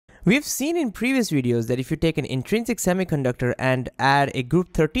We've seen in previous videos that if you take an intrinsic semiconductor and add a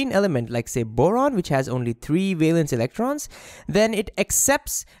group 13 element like say boron, which has only 3 valence electrons, then it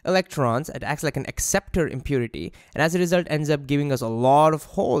accepts electrons, it acts like an acceptor impurity, and as a result ends up giving us a lot of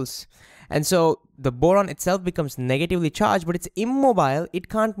holes. And so the boron itself becomes negatively charged, but it's immobile, it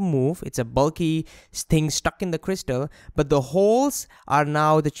can't move, it's a bulky thing stuck in the crystal, but the holes are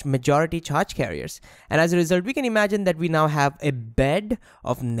now the majority charge carriers. And as a result, we can imagine that we now have a bed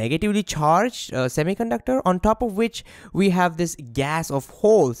of negatively charged semiconductor, on top of which we have this gas of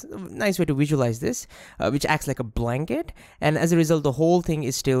holes. Nice way to visualize this, which acts like a blanket. And as a result, the whole thing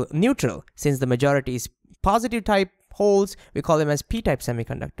is still neutral, since the majority is positive type holes. We call them as p-type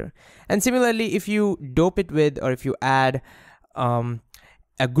semiconductor. And similarly, if you dope it with, or if you add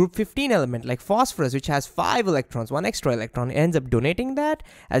a group 15 element like phosphorus, which has 5 electrons, 1 extra electron, it ends up donating that.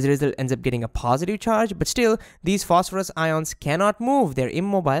 As a result, ends up getting a positive charge, but still these phosphorus ions cannot move, they're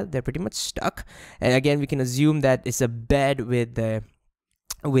immobile, they're pretty much stuck. And again, we can assume that it's a bed with a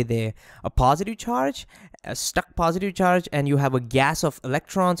positive charge, a stuck positive charge, and you have a gas of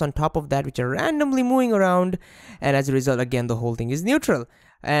electrons on top of that which are randomly moving around, and as a result, again, the whole thing is neutral.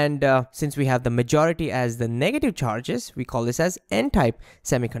 And since we have the majority as the negative charges, we call this as n-type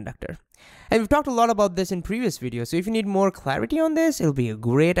semiconductor. And we've talked a lot about this in previous videos, so if you need more clarity on this, it'll be a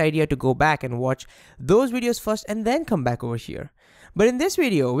great idea to go back and watch those videos first and then come back over here. But in this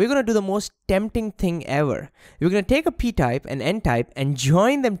video, we're going to do the most tempting thing ever. We're going to take a p-type and n-type and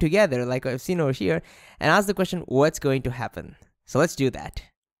join them together like I've seen over here and ask the question, what's going to happen? So let's do that.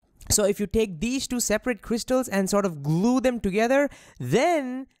 So if you take these two separate crystals and sort of glue them together,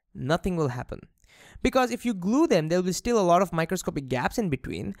 then nothing will happen. Because if you glue them, there will be still a lot of microscopic gaps in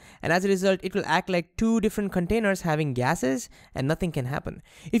between, and as a result, it will act like two different containers having gases, and nothing can happen.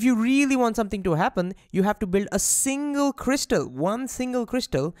 If you really want something to happen, you have to build a single crystal, one single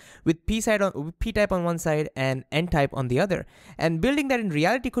crystal, with p-type on one side and n-type on the other. And building that in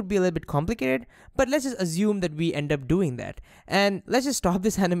reality could be a little bit complicated, but let's just assume that we end up doing that. And let's just stop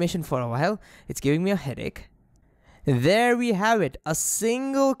this animation for a while. It's giving me a headache. There we have it, a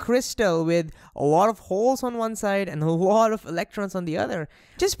single crystal with a lot of holes on one side and a lot of electrons on the other.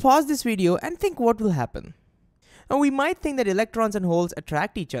 Just pause this video and think what will happen. Now we might think that electrons and holes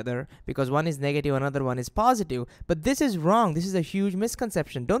attract each other because one is negative, another one is positive, but this is wrong. This is a huge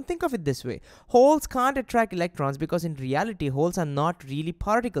misconception. Don't think of it this way. Holes can't attract electrons because in reality, holes are not really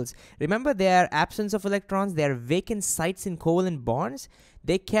particles. Remember, they are absence of electrons, they are vacant sites in covalent bonds.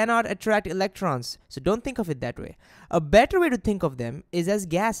 They cannot attract electrons, so don't think of it that way. A better way to think of them is as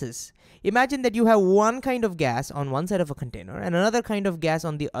gases. Imagine that you have one kind of gas on one side of a container and another kind of gas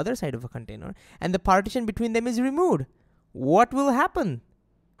on the other side of a container, and the partition between them is removed. What will happen?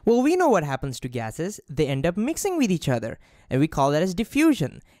 Well, we know what happens to gases. They end up mixing with each other, and we call that as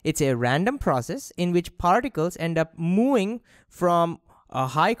diffusion. It's a random process in which particles end up moving from a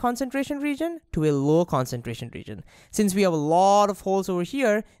high concentration region to a low concentration region. Since we have a lot of holes over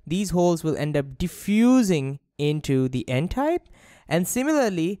here, these holes will end up diffusing into the n-type, and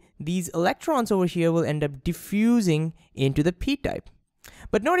similarly, these electrons over here will end up diffusing into the p-type.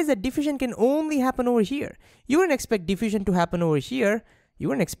 But notice that diffusion can only happen over here. You wouldn't expect diffusion to happen over here. You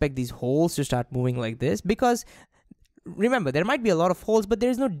wouldn't expect these holes to start moving like this because remember, there might be a lot of holes, but there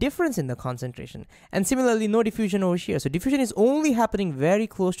is no difference in the concentration. And similarly, no diffusion over here. So diffusion is only happening very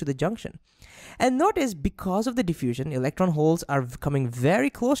close to the junction. And notice, because of the diffusion, electron holes are coming very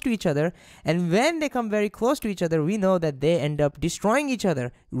close to each other. And when they come very close to each other, we know that they end up destroying each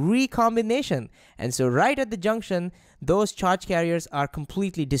other, recombination. And so right at the junction, those charge carriers are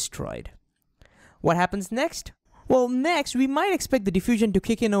completely destroyed. What happens next? Well, next, we might expect the diffusion to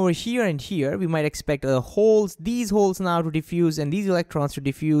kick in over here and here. We might expect these holes now to diffuse and these electrons to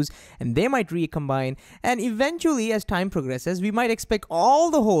diffuse, and they might recombine. And eventually, as time progresses, we might expect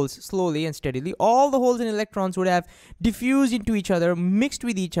all the holes, slowly and steadily, all the holes and electrons would have diffused into each other, mixed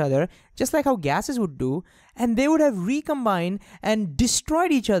with each other, just like how gases would do, and they would have recombined and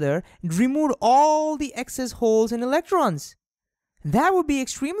destroyed each other, removed all the excess holes and electrons. That would be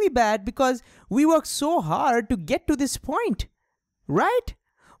extremely bad because we worked so hard to get to this point, right?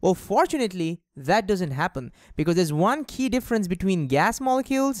 Well, fortunately, that doesn't happen because there's one key difference between gas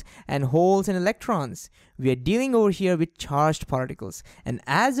molecules and holes and electrons. We are dealing over here with charged particles, and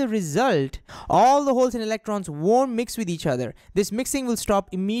as a result, all the holes and electrons won't mix with each other. This mixing will stop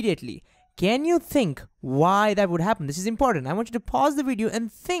immediately. Can you think why that would happen? This is important. I want you to pause the video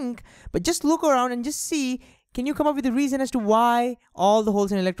and think, but just look around and just see. Can you come up with a reason as to why all the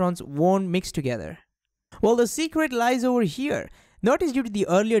holes and electrons won't mix together? Well, the secret lies over here. Notice due to the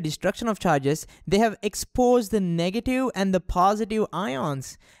earlier destruction of charges, they have exposed the negative and the positive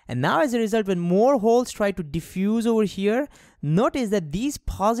ions. And now as a result, when more holes try to diffuse over here, notice that these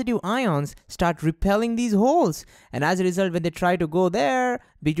positive ions start repelling these holes. And as a result, when they try to go there,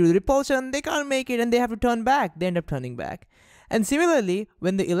 due to the repulsion, they can't make it and they have to turn back. They end up turning back. And similarly,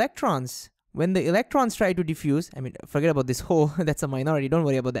 when the electrons try to diffuse, I mean, forget about this hole, that's a minority, don't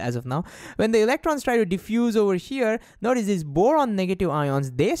worry about that as of now. When the electrons try to diffuse over here, notice these boron negative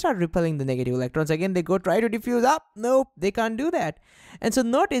ions, they start repelling the negative electrons. Again, they go try to diffuse up, nope, they can't do that. And so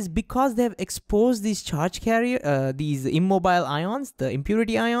notice, because they have exposed these charge carrier, these immobile ions, the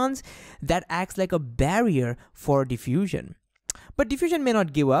impurity ions, that acts like a barrier for diffusion. But diffusion may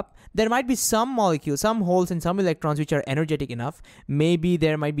not give up. There might be some molecules, some holes and some electrons which are energetic enough. Maybe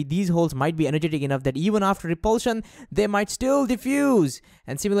these holes might be energetic enough that even after repulsion, they might still diffuse.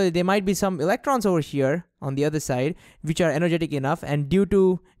 And similarly, there might be some electrons over here on the other side which are energetic enough, and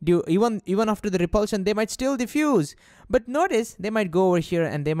even after the repulsion, they might still diffuse. But notice, they might go over here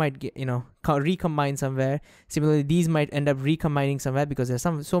and they might get, recombine somewhere. Similarly, these might end up recombining somewhere because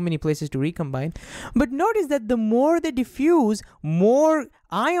there's so many places to recombine. But notice that the more they diffuse, more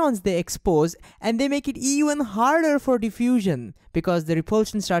ions they expose, and they make it even harder for diffusion because the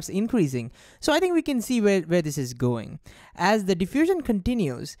repulsion starts increasing. So I think we can see where this is going. As the diffusion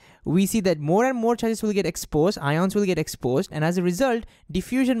continues, we see that more and more charges will get exposed, ions will get exposed, and as a result,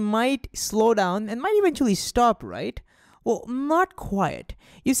 diffusion might slow down and might eventually stop, right? Well, not quite.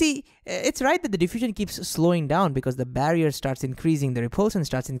 You see, it's right that the diffusion keeps slowing down because the barrier starts increasing, the repulsion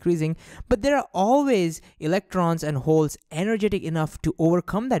starts increasing, but there are always electrons and holes energetic enough to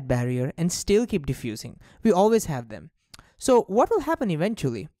overcome that barrier and still keep diffusing. We always have them. So what will happen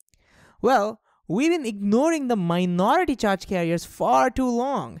eventually? Well, we've been ignoring the minority charge carriers far too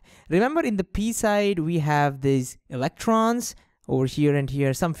long. Remember, in the p side, we have these electrons, over here and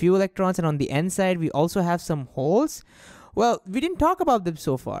here, some few electrons, and on the n side we also have some holes. Well, we didn't talk about them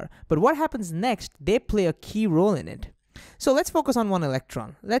so far, but what happens next, they play a key role in it. So let's focus on one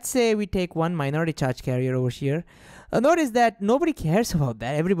electron. Let's say we take one minority charge carrier over here. Notice that nobody cares about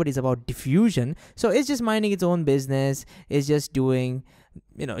that. Everybody's about diffusion. So it's just minding its own business. It's just doing,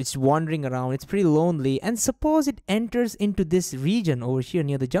 it's wandering around. It's pretty lonely. And suppose it enters into this region over here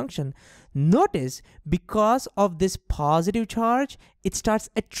near the junction. Notice, because of this positive charge, it starts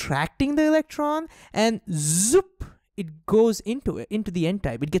attracting the electron, and zoop, it goes into the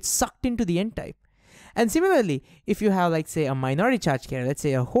n-type. It gets sucked into the n-type. And similarly, if you have, like, say, a minority charge carrier, let's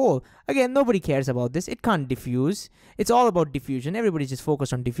say a hole, again, nobody cares about this. It can't diffuse. It's all about diffusion. Everybody's just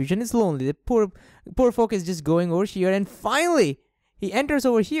focused on diffusion. It's lonely. The poor folk is just going over here, and finally, he enters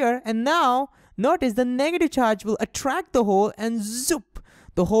over here, and now, notice the negative charge will attract the hole, and zoop,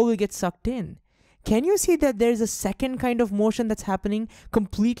 the hole will get sucked in. Can you see that there's a second kind of motion that's happening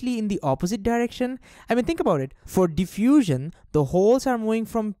completely in the opposite direction? I mean, think about it. For diffusion, the holes are moving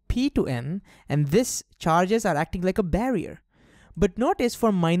from P to N, and these charges are acting like a barrier. But notice,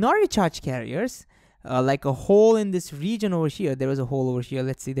 for minority charge carriers, like a hole in this region over here, there was a hole over here,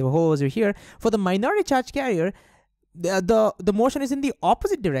 let's see, there was a hole over here. For the minority charge carrier, the motion is in the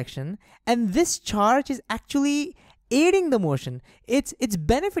opposite direction, and this charge is actually aiding the motion. It's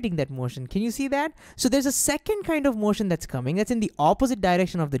benefiting that motion. Can you see that? So there's a second kind of motion that's coming that's in the opposite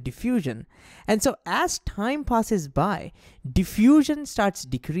direction of the diffusion. And so as time passes by, diffusion starts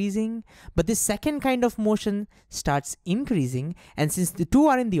decreasing, but this second kind of motion starts increasing. And since the two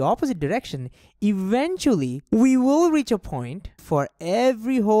are in the opposite direction, eventually we will reach a point for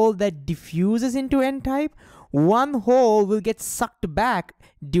every hole that diffuses into n-type, one hole will get sucked back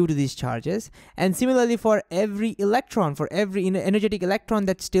due to these charges. And similarly, for every electron, for every energetic electron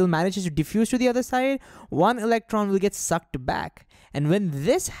that still manages to diffuse to the other side, one electron will get sucked back. And when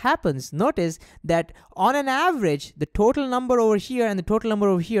this happens, notice that on an average, the total number over here and the total number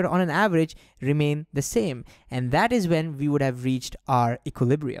over here on an average remain the same. And that is when we would have reached our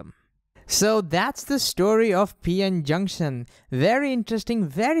equilibrium. So that's the story of p-n junction. Very interesting,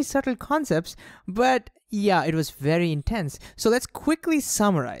 very subtle concepts, but yeah, it was very intense. So let's quickly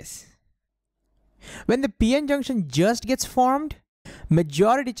summarize. When the p-n junction just gets formed,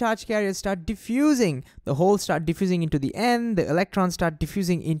 majority charge carriers start diffusing. The holes start diffusing into the n, the electrons start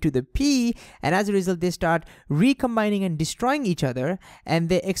diffusing into the p, and as a result, they start recombining and destroying each other, and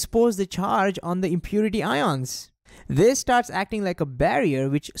they expose the charge on the impurity ions. This starts acting like a barrier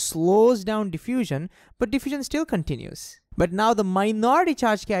which slows down diffusion, but diffusion still continues. But now the minority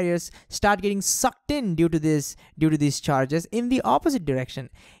charge carriers start getting sucked in due to these charges in the opposite direction.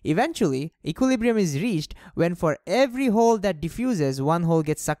 Eventually, equilibrium is reached when for every hole that diffuses, one hole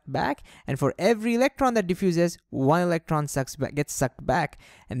gets sucked back, and for every electron that diffuses, one electron gets sucked back.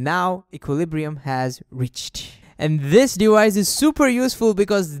 And now equilibrium has reached. And this device is super useful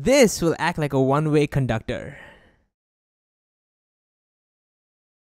because this will act like a one-way conductor.